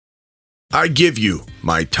I give you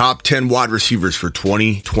my top 10 wide receivers for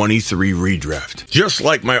 2023 redraft. Just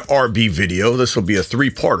like my RB video, this will be a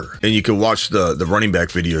three-parter. And you can watch the running back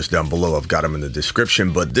videos down below. I've got them in the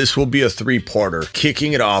description. But this will be a three-parter,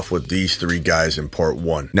 kicking it off with these three guys in part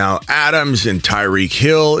one. Now, Adams and Tyreek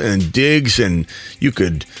Hill and Diggs, and you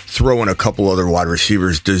could throw in a couple other wide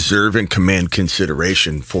receivers, deserve and command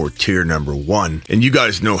consideration for tier number one. And you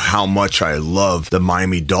guys know how much I love the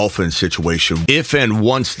Miami Dolphins situation. If and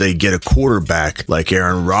once they get a quarterback like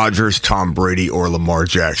Aaron Rodgers, Tom Brady, or Lamar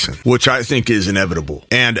Jackson, which I think is inevitable.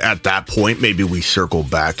 And at that point, maybe we circle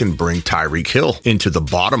back and bring Tyreek Hill into the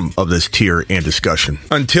bottom of this tier and discussion.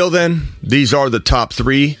 Until then, these are the top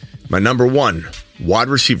three. My number one wide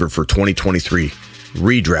receiver for 2023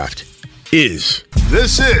 redraft is...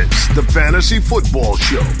 This is the Fantasy Football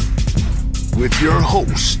Show with your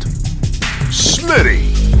host,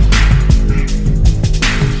 Smitty.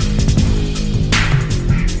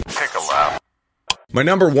 Take a lap. My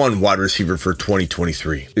number one wide receiver for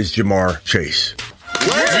 2023 is Ja'Marr Chase.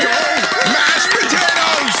 Mashed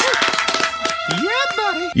potatoes! Yeah,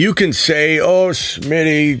 buddy. You can say, oh,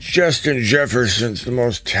 Smitty, Justin Jefferson's the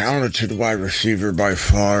most talented wide receiver by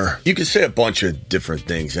far. You can say a bunch of different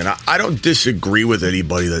things, and I don't disagree with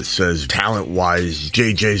anybody that says talent-wise,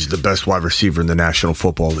 JJ's the best wide receiver in the National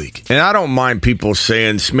Football League. And I don't mind people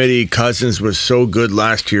saying, Smitty, Cousins was so good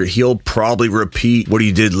last year, he'll probably repeat what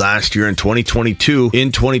he did last year in 2022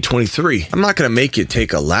 in 2023. I'm not going to make you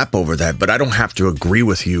take a lap over that, but I don't have to agree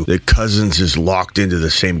with you that Cousins is locked into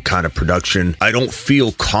the same kind of production. I don't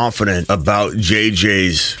feel confident about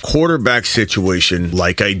JJ's quarterback situation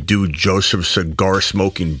like I do Joseph cigar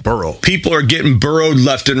smoking Burrow. People are getting burrowed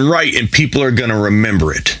left and right, and people are going to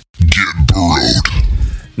remember it. Get burrowed.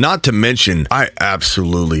 Not to mention, I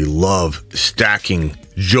absolutely love stacking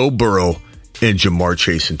Joe Burrow and Ja'Marr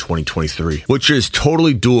Chase in 2023, which is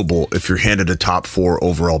totally doable if you're handed a top 4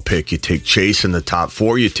 overall pick. You take Chase in the top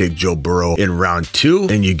 4, you take Joe Burrow in round 2,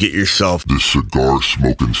 and you get yourself the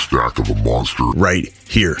cigar-smoking stack of a monster right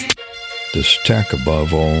here. The stack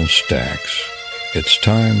above all stacks. It's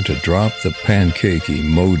time to drop the pancake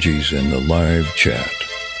emojis in the live chat.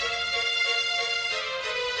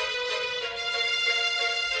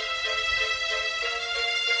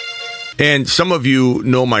 And some of you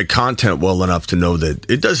know my content well enough to know that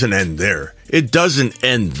it doesn't end there. It doesn't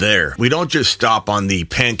end there. We don't just stop on the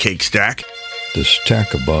pancake stack. The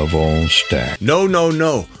stack above all stacks.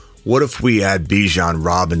 No. What if we add Bijan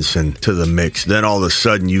Robinson to the mix? Then all of a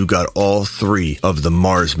sudden you got all three of the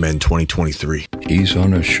Mars Men 2023. He's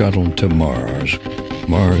on a shuttle to Mars.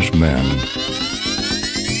 Mars Men.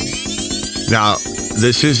 Now,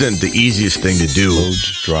 this isn't the easiest thing to do.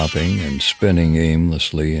 Loads dropping and spinning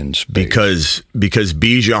aimlessly in space. Because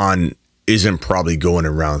Bijan isn't probably going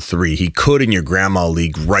in round 3. He could in your grandma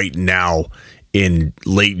league right now in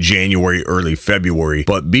late January, early February,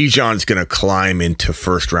 but Bijan's going to climb into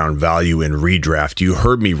first round value in redraft. You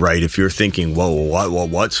heard me right. If you're thinking, whoa,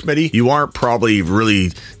 what, Smitty? You aren't probably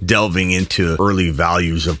really delving into early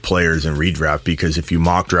values of players in redraft, because if you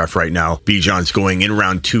mock draft right now, Bijan's going in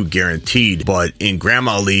round 2 guaranteed, but in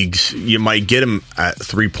grandma leagues, you might get him at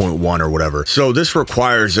 3.1 or whatever. So this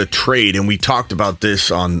requires a trade, and we talked about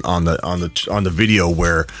this on the video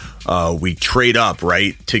where we trade up,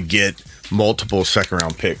 right, to get multiple second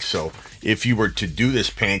round picks. So if you were to do this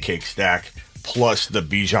pancake stack plus the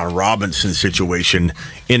Bijan Robinson situation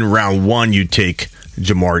in round 1, you take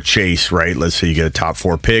Ja'Marr Chase, right? Let's say you get a top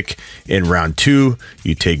 4 pick. In round 2,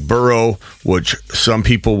 you take Burrow, which some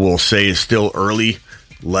people will say is still early.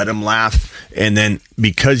 Let them laugh. And then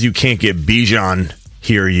because you can't get Bijan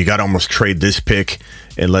here, you got to almost trade this pick.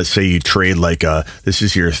 And let's say you trade like this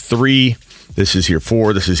is your 3, this is your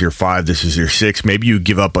 4, this is your 5, this is your 6. Maybe you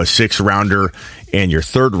give up a 6th rounder and your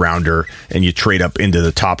 3rd rounder, and you trade up into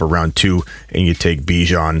the top of round 2, and you take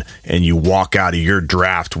Bijan, and you walk out of your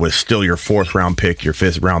draft with still your 4th round pick, your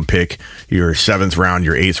 5th round pick, your 7th round,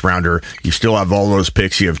 your 8th rounder. You still have all those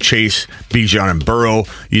picks. You have Chase, Bijan, and Burrow.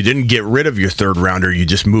 You didn't get rid of your 3rd rounder. You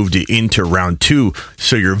just moved it into round 2,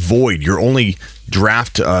 so you're void. Your only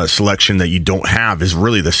draft selection that you don't have is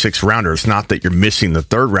really the 6th rounder. It's not that you're missing the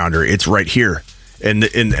 3rd rounder. It's right here. And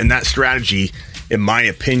that strategy, in my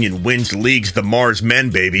opinion, wins leagues. The Mars Men,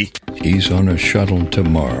 baby. He's on a shuttle to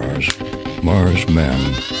Mars. Mars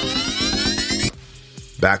Men.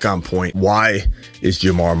 Back on point. Why is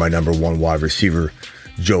Ja'Marr my number 1 wide receiver?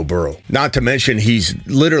 Joe Burrow. Not to mention, he's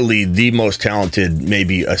literally the most talented,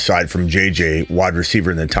 maybe aside from JJ, wide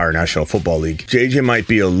receiver in the entire National Football League. JJ might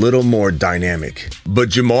be a little more dynamic, but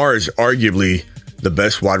Ja'Marr is arguably the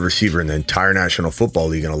best wide receiver in the entire National Football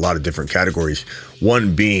League in a lot of different categories,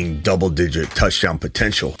 one being double-digit touchdown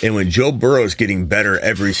potential. And when Joe Burrow is getting better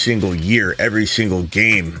every single year, every single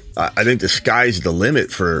game, I think the sky's the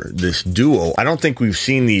limit for this duo. I don't think we've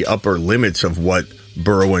seen the upper limits of what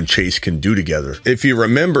Burrow and Chase can do together. If you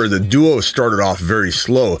remember, the duo started off very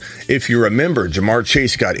slow. If you remember, Ja'Marr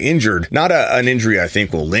Chase got injured. Not an injury I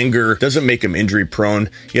think will linger. Doesn't make him injury prone.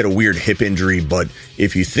 He had a weird hip injury, but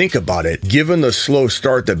if you think about it, given the slow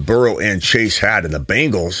start that Burrow and Chase had in the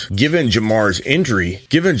Bengals, given Jamar's injury,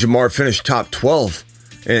 given Ja'Marr finished top 12,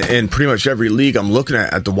 in pretty much every league I'm looking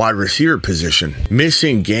at the wide receiver position,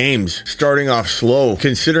 missing games, starting off slow,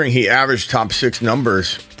 considering he averaged top 6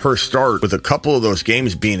 numbers per start with a couple of those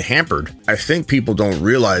games being hampered. I think people don't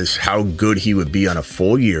realize how good he would be on a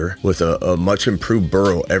full year with a much improved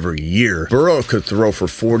Burrow every year. Burrow could throw for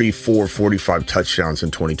 44, 45 touchdowns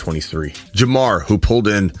in 2023. Ja'Marr, who pulled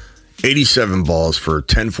in 87 balls for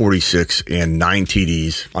 1046 and 9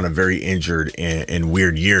 TDs on a very injured and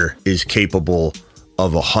weird year, is capable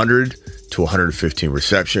of 100 to 115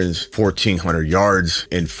 receptions, 1,400 yards,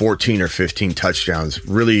 and 14 or 15 touchdowns,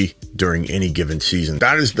 really during any given season.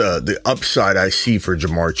 That is the upside I see for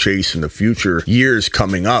Ja'Marr Chase in the future years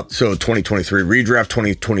coming up. So 2023 redraft,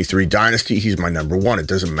 2023 dynasty, he's my number 1. It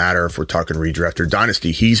doesn't matter if we're talking redraft or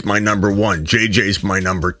dynasty. He's my number 1. JJ's my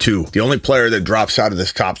number 2. The only player that drops out of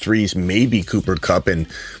this top 3 is maybe Cooper Kupp. And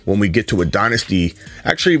when we get to a dynasty,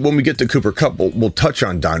 actually, when we get to Cooper Kupp, we'll touch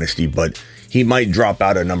on dynasty, but he might drop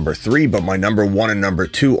out of number 3, but my number 1 and number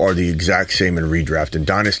 2 are the exact same in redraft and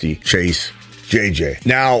dynasty. Chase, JJ.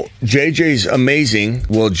 Now, JJ's amazing.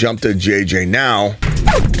 We'll jump to JJ now.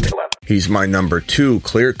 He's my number 2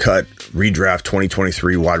 clear-cut redraft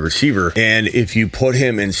 2023 wide receiver. And if you put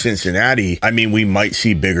him in Cincinnati, I mean, we might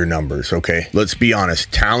see bigger numbers, okay? Let's be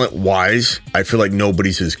honest. Talent-wise, I feel like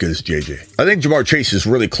nobody's as good as JJ. I think Ja'Marr Chase is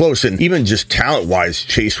really close, and even just talent-wise,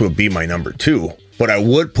 Chase would be my number 2. But I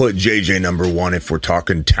would put JJ number 1 if we're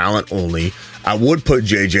talking talent only. I would put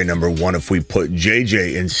JJ number 1 if we put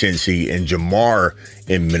JJ in Cincy and Ja'Marr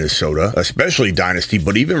in Minnesota, especially dynasty,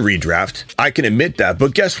 but even redraft. I can admit that.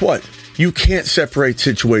 But guess what? You can't separate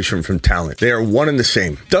situation from talent. They are one and the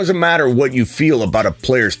same. Doesn't matter what you feel about a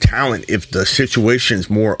player's talent if the situation's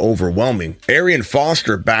more overwhelming. Arian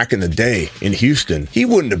Foster back in the day in Houston, he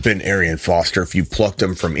wouldn't have been Arian Foster if you plucked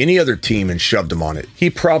him from any other team and shoved him on it. He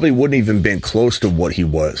probably wouldn't even been close to what he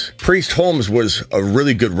was. Priest Holmes was a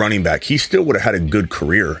really good running back. He still would have had a good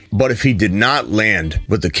career. But if he did not land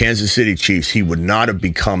with the Kansas City Chiefs, he would not have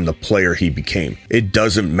become the player he became. It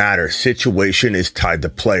doesn't matter. Situation is tied to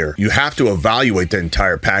player. You have to evaluate the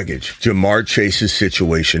entire package. Ja'Marr Chase's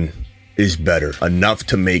situation is better, enough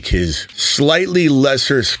to make his slightly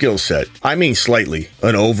lesser skill set, I mean slightly,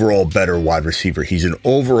 an overall better wide receiver. He's an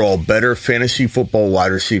overall better fantasy football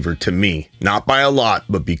wide receiver to me, not by a lot,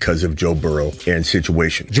 but because of Joe Burrow and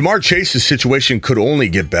situation. Ja'Marr Chase's situation could only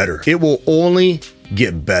get better. It will only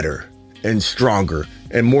get better and stronger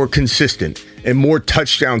and more consistent and more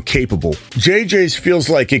touchdown capable. JJ's feels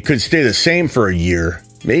like it could stay the same for a year,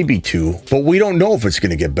 maybe 2, but we don't know if it's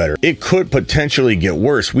going to get better. It could potentially get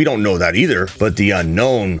worse. We don't know that either, but the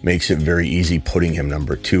unknown makes it very easy putting him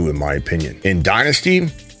number 2, in my opinion. In Dynasty,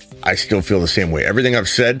 I still feel the same way. Everything I've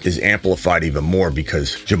said is amplified even more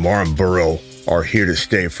because Ja'Marr and Burrow are here to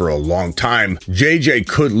stay for a long time. JJ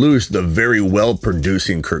could lose the very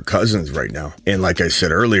well-producing Kirk Cousins right now. And like I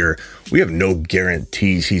said earlier, we have no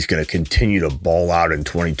guarantees he's going to continue to ball out in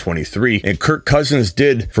 2023. And Kirk Cousins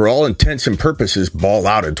did, for all intents and purposes, ball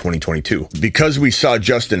out in 2022. Because we saw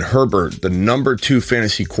Justin Herbert, the number 2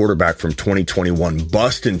 fantasy quarterback from 2021,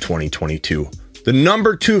 bust in 2022. The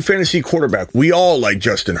number 2 fantasy quarterback. We all like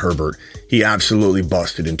Justin Herbert. He absolutely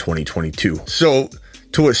busted in 2022. So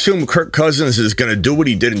to assume Kirk Cousins is going to do what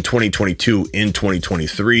he did in 2022 in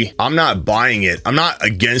 2023, I'm not buying it. I'm not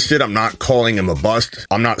against it. I'm not calling him a bust.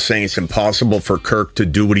 I'm not saying it's impossible for Kirk to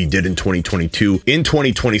do what he did in 2022 in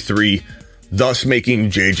 2023, thus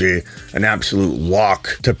making JJ an absolute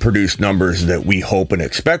lock to produce numbers that we hope and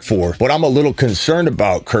expect for. But I'm a little concerned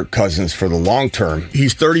about Kirk Cousins for the long term.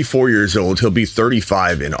 He's 34 years old. He'll be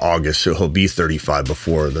 35 in August, so he'll be 35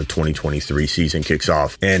 before the 2023 season kicks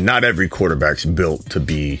off. And not every quarterback's built to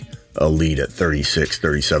be elite at 36,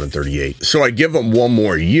 37, 38. So I give him one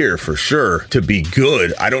more year for sure to be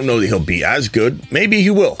good. I don't know that he'll be as good. Maybe he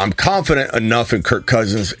will. I'm confident enough in Kirk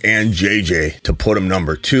Cousins and JJ to put him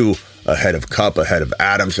number 2, ahead of Kupp, ahead of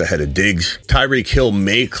Adams, ahead of Diggs. Tyreek Hill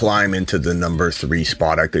may climb into the number 3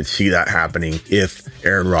 spot. I could see that happening if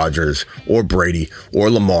Aaron Rodgers or Brady or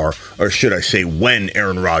Lamar, or should I say when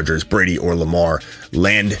Aaron Rodgers, Brady, or Lamar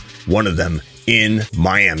land one of them in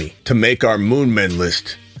Miami to make our Moon Men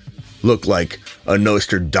list look like a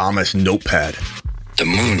Nostradamus notepad. The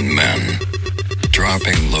Moon Men,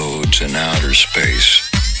 dropping loads in outer space.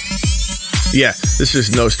 Yeah, this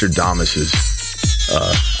is Nostradamus's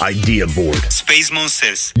idea board. Space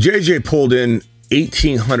Monsters. JJ pulled in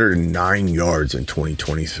 1,809 yards in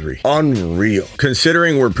 2023. Unreal.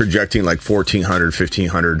 Considering we're projecting like 1,400,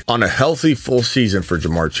 1,500 on a healthy full season for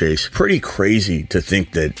Ja'Marr Chase, pretty crazy to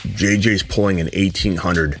think that JJ's pulling in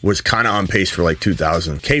 1,800 was kind of on pace for like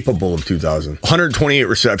 2,000, capable of 2,000. 128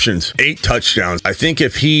 receptions, 8 touchdowns. I think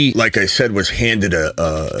if he, like I said, was handed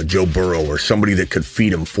a Joe Burrow or somebody that could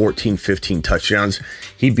feed him 14, 15 touchdowns,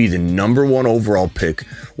 he'd be the number 1 overall pick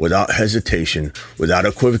without hesitation, without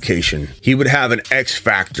equivocation. He would have an X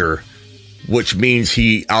factor, which means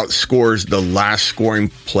he outscores the last scoring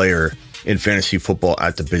player in fantasy football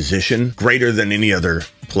at the position greater than any other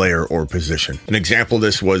player or position. An example of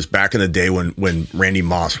this was back in the day when Randy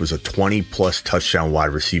Moss was a 20-plus touchdown wide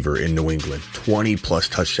receiver in New England. 20-plus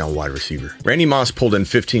touchdown wide receiver. Randy Moss pulled in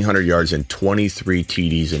 1,500 yards and 23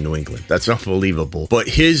 TDs in New England. That's unbelievable. But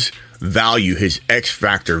his value, his X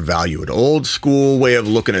factor value, an old school way of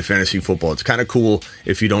looking at fantasy football. It's kind of cool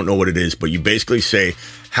if you don't know what it is, but you basically say,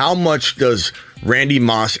 how much does Randy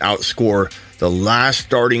Moss outscore the last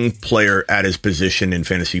starting player at his position in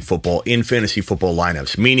fantasy football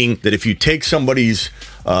lineups? Meaning that if you take somebody's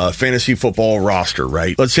fantasy football roster,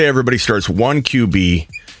 right? Let's say everybody starts 1 QB,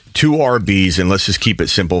 2 RBs, and let's just keep it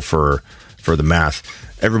simple for the math.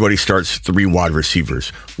 Everybody starts 3 wide receivers.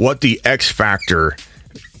 What the X factor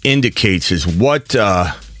indicates is what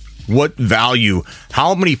value,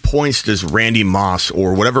 how many points does Randy Moss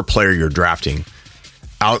or whatever player you're drafting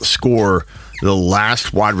outscore the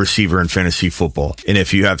last wide receiver in fantasy football? And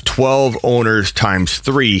if you have 12 owners times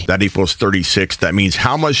 3, that equals 36. That means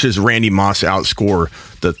how much does Randy Moss outscore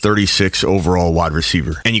the 36 overall wide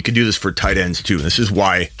receiver? And you can do this for tight ends too. And this is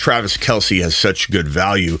why Travis Kelce has such good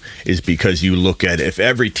value, is because you look at, if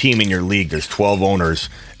every team in your league, there's 12 owners,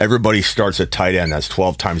 everybody starts at tight end, that's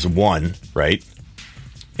 12 times 1, right?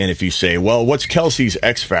 And if you say, well, what's Kelce's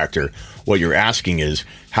X factor? What you're asking is,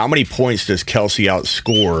 how many points does Kelce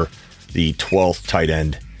outscore the 12th tight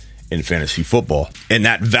end in fantasy football? And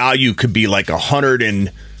that value could be like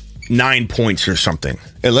 109 points or something.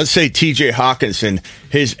 And let's say TJ Hawkinson,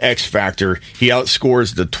 his X factor, he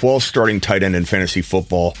outscores the 12th starting tight end in fantasy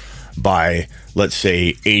football by, let's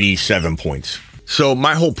say, 87 points. So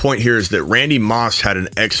my whole point here is that Randy Moss had an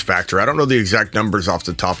X factor. I don't know the exact numbers off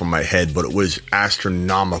the top of my head, but it was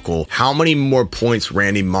astronomical. How many more points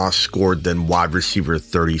Randy Moss scored than wide receiver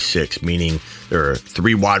 36, meaning there are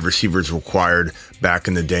 3 wide receivers required back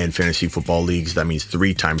in the day in fantasy football leagues. That means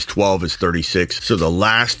 3 times 12 is 36. So the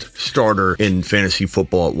last starter in fantasy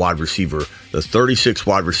football at wide receiver, the 36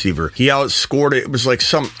 wide receiver, he outscored it. It was like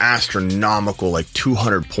some astronomical, like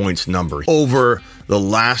 200 points number over the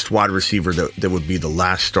last wide receiver that would be the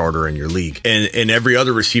last starter in your league. And every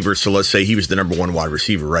other receiver, so let's say he was the number 1 wide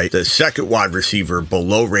receiver, right? The second wide receiver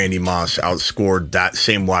below Randy Moss outscored that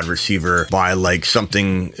same wide receiver by like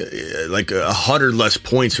something like 100 less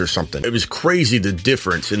points or something. It was crazy, the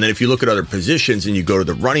difference. And then if you look at other positions and you go to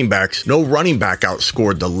the running backs, no running back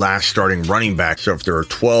outscored the last starting running back. So if there are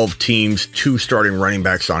 12 teams, 2 starting running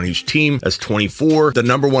backs on each team, that's 24. The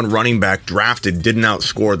number 1 running back drafted didn't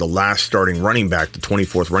outscore the last starting running back, the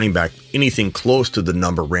 24th running back, anything close to the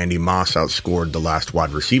number Randy Moss outscored the last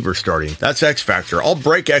wide receiver starting. That's X factor. I'll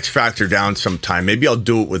break X factor down sometime. Maybe I'll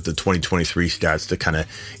do it with the 2023 stats to kind of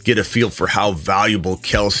get a feel for how valuable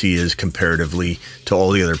Kelce is comparatively to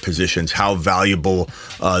all the other positions, how valuable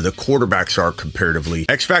the quarterbacks are comparatively.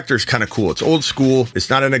 X factor is kind of cool. It's old school. It's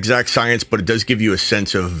not an exact science, but it does give you a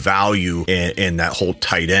sense of value and that whole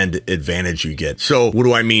tight end advantage you get. So what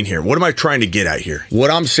do I mean here? What am I trying to get at here?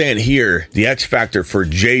 What I'm saying here, the X factor for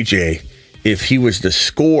JJ, if he was to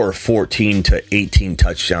score 14 to 18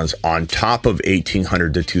 touchdowns on top of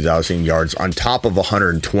 1,800 to 2,000 yards, on top of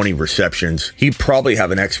 120 receptions, he'd probably have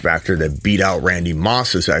an X factor that beat out Randy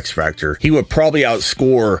Moss's X factor. He would probably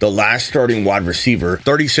outscore the last starting wide receiver,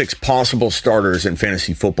 36 possible starters in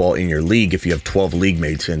fantasy football in your league. If you have 12 league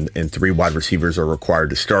mates and 3 wide receivers are required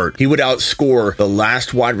to start, he would outscore the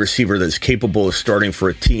last wide receiver that's capable of starting for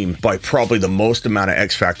a team by probably the most amount of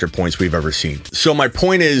X factor points we've ever seen. So my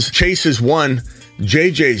point is, Chase is 1,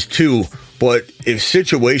 JJ's 2, but if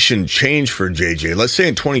situation changed for JJ, let's say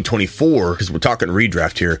in 2024, because we're talking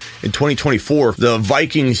redraft here, in 2024, the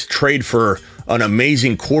Vikings trade for an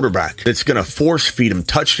amazing quarterback that's going to force feed him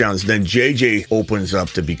touchdowns, then JJ opens up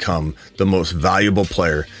to become the most valuable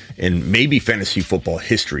player in maybe fantasy football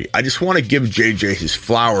history. I just want to give JJ his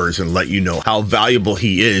flowers and let you know how valuable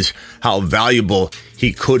he is, how valuable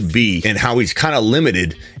he could be, and how he's kind of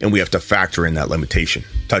limited, and we have to factor in that limitation.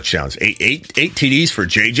 Touchdowns, eight TDs for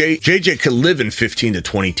JJ. JJ could live in 15 to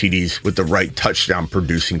 20 TDs with the right touchdown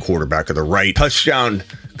producing quarterback or the right touchdown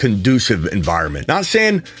conducive environment. Not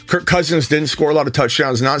saying Kirk Cousins didn't score a lot of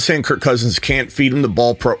touchdowns. Not saying Kirk Cousins can't feed him the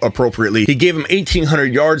ball appropriately. He gave him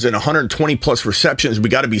 1,800 yards and 120 plus receptions. We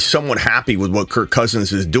got to be somewhat happy with what Kirk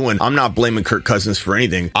Cousins is doing. I'm not blaming Kirk Cousins for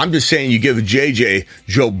anything. I'm just saying you give JJ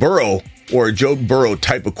Joe Burrow or a Joe Burrow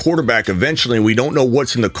type of quarterback eventually, and we don't know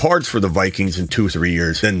what's in the cards for the Vikings in 2 or 3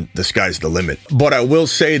 years, then the sky's the limit. But I will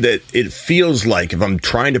say that it feels like, if I'm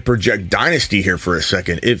trying to project dynasty here for a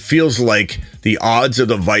second, it feels like the odds of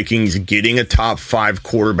the Vikings getting a top 5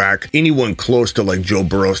 quarterback, anyone close to like Joe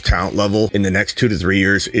Burrow's talent level in the next 2 to 3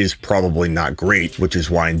 years, is probably not great, which is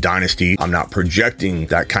why in dynasty, I'm not projecting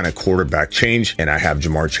that kind of quarterback change, and I have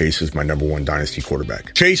Jamar Chase as my number 1 dynasty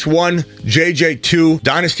quarterback. Chase 1, JJ 2,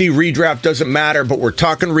 dynasty redraft doesn't matter, but we're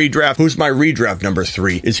talking redraft. Who's my redraft number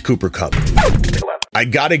 3? Is Cooper Kupp. I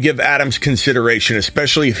got to give Adams consideration,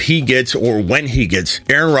 especially if he gets, or when he gets,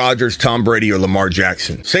 Aaron Rodgers, Tom Brady, or Lamar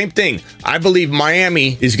Jackson. Same thing. I believe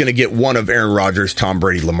Miami is going to get one of Aaron Rodgers, Tom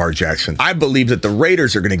Brady, Lamar Jackson. I believe that the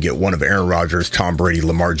Raiders are going to get one of Aaron Rodgers, Tom Brady,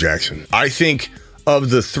 Lamar Jackson. I think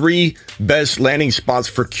of the 3 best landing spots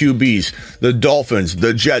for QBs, the Dolphins,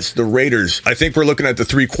 the Jets, the Raiders, I think we're looking at the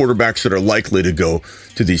 3 quarterbacks that are likely to go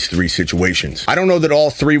to these 3 situations. I don't know that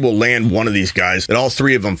all 3 will land one of these guys, that all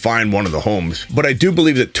 3 of them find one of the homes, but I do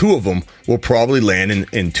believe that 2 of them will probably land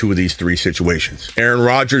in 2 of these 3 situations. Aaron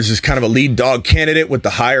Rodgers is kind of a lead dog candidate with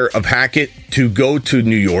the hire of Hackett to go to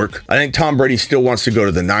New York. I think Tom Brady still wants to go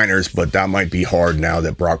to the Niners, but that might be hard now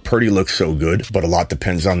that Brock Purdy looks so good, but a lot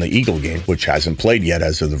depends on the Eagle game, which hasn't played yet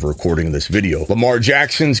as of the recording of this video. Lamar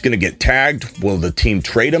Jackson's going to get tagged. Will the team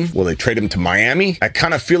trade him? Will they trade him to Miami? I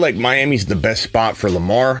kind of feel like Miami's the best spot for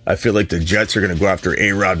Lamar. I feel like the Jets are going to go after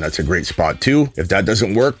A-Rod, and that's a great spot too. If that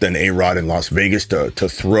doesn't work, then A-Rod in Las Vegas to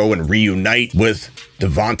throw and reunite with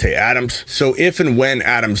Devontae Adams. So if and when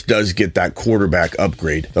Adams does get that quarterback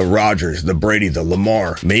upgrade, the Rodgers, the Brady, the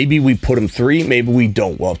Lamar, maybe we put him 3, maybe we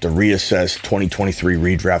don't. We'll have to reassess 2023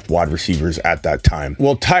 redraft wide receivers at that time.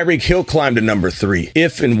 Will Tyreek Hill climb to number 3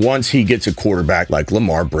 if and once he gets a quarterback like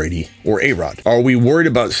Lamar, Brady, or A-Rod? Are we worried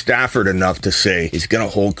about Stafford enough to say he's going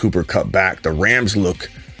to hold Cooper Kupp back? The Rams look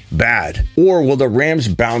bad. Or will the Rams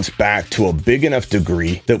bounce back to a big enough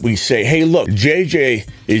degree that we say, hey, look, JJ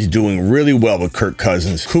is doing really well with Kirk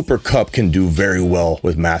Cousins. Cooper Kupp can do very well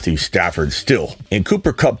with Matthew Stafford still. And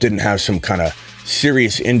Cooper Kupp didn't have some kind of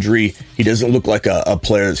serious injury. He doesn't look like a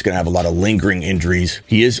player that's going to have a lot of lingering injuries.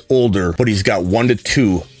 He is older, but he's got 1 to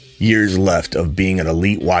 2 years left of being an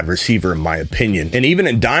elite wide receiver, in my opinion. And even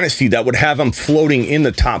in Dynasty, that would have him floating in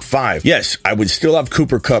the top 5. Yes, I would still have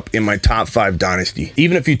Cooper Kupp in my top 5 Dynasty.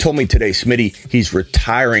 Even if you told me today, Smitty, he's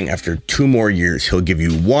retiring after 2 more years. He'll give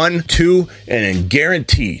you 1, 2, and then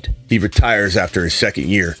guaranteed he retires after his 2nd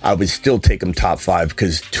year, I would still take him top 5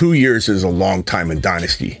 because 2 years is a long time in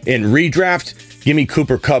Dynasty. In redraft, give me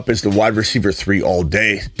Cooper Kupp as the wide receiver 3 all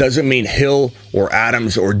day. Doesn't mean Hill or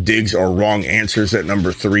Adams or Diggs are wrong answers at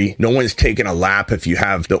number 3. No one's taking a lap if you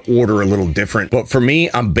have the order a little different. But for me,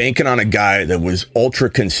 I'm banking on a guy that was ultra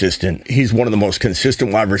consistent. He's one of the most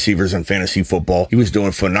consistent wide receivers in fantasy football. He was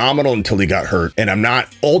doing phenomenal until he got hurt. And I'm not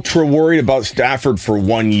ultra worried about Stafford for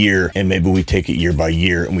 1 year. And maybe we take it year by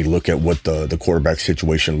year and we look at what the quarterback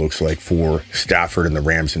situation looks like for Stafford and the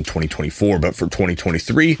Rams in 2024. But for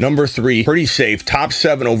 2023, number 3, pretty safe. Top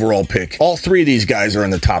 7 overall pick. All 3 of these guys are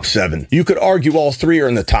in the top 7. You could argue all 3 are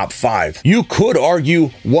in the top 5. You could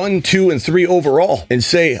argue 1, 2, and 3 overall and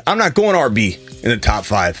say, I'm not going RB in the top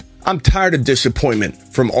 5. I'm tired of disappointment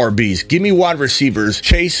from RBs. Give me wide receivers.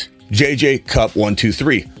 Chase, JJ, Kupp, 1, 2,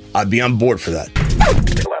 3. I'd be on board for that.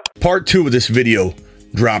 Part 2 of this video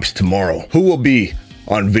drops tomorrow. Who will be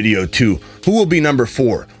on video 2? Who will be number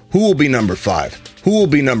 4? Who will be number 5? Who will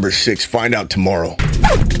be number 6? Find out tomorrow.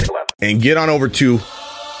 And get on over to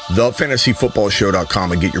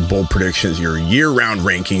thefantasyfootballshow.com and get your bold predictions, your year-round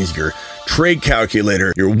rankings, your trade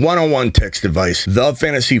calculator, your one-on-one text device,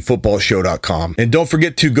 thefantasyfootballshow.com. And don't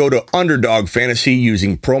forget to go to Underdog Fantasy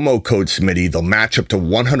using promo code Smitty. They'll match up to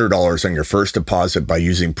 $100 on your first deposit by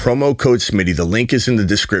using promo code Smitty. The link is in the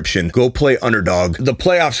description. Go play Underdog. The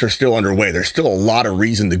playoffs are still underway. There's still a lot of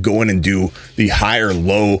reason to go in and do the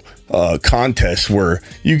higher-low contests where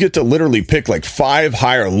you get to literally pick like 5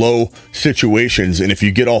 high-or-low situations, and if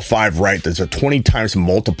you get all 5 right, there's a 20 times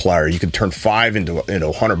multiplier. You can turn 5 into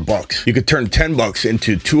 $100. You could turn $10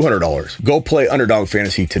 into $200. Go play Underdog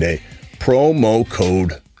Fantasy today. Promo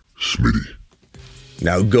code Smitty.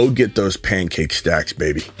 Now go get those pancake stacks,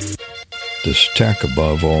 baby. The stack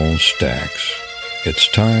above all stacks. It's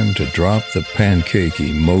time to drop the pancake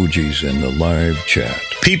emojis in the live chat.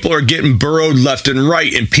 People are getting burrowed left and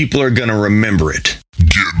right, and people are going to remember it.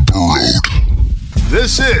 Get burrowed.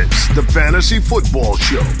 This is the Fantasy Football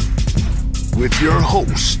Show with your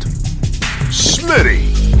host,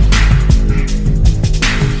 Smitty.